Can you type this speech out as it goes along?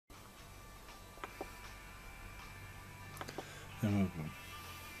And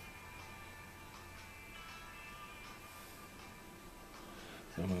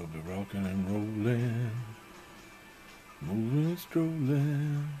we'll be rocking and rolling, moving and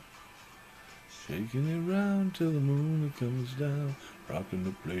strolling, shaking it round till the moon it comes down, rocking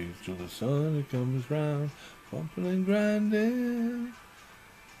the place till the sun it comes round, bumping and grinding,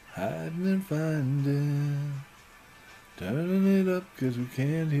 hiding and finding, turning it up 'cause we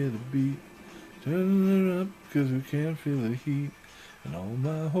can't hear the beat, turning it up 'cause we can't feel the heat, and all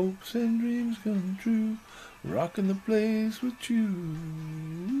my hopes and dreams come true, rocking the place with you.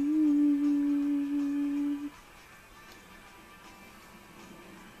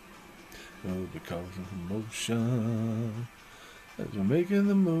 We'll be causing commotion as we're making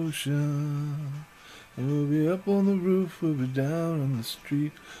the motion. And we'll be up on the roof, we'll be down on the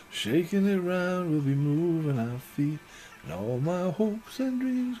street, shaking it round, we'll be moving our feet. And all my hopes and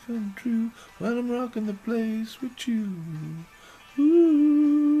dreams come true when I'm rocking the place with you.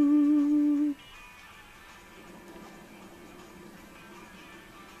 Ooh.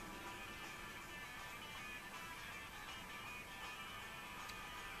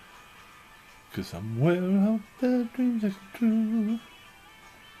 Cause somewhere out there dreams are true.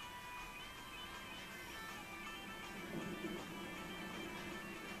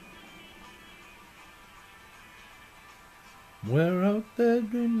 Where out there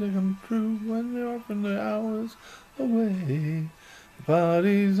dreams that come true when they're often the hours away. The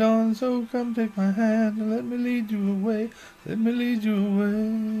party's on, so come take my hand and let me lead you away. Let me lead you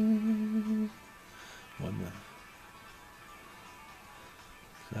away. When the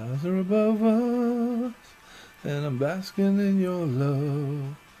stars are above us and I'm basking in your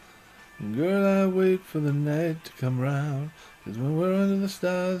love. Girl, I wait for the night to come round, 'cause when we're under the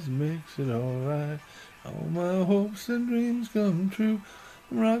stars it makes it alright. All my hopes and dreams come true,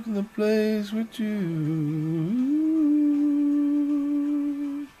 I'm rocking the place with you.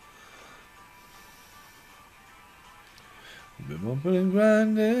 We've been bumping and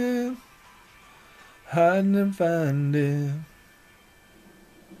grinding, hiding and finding,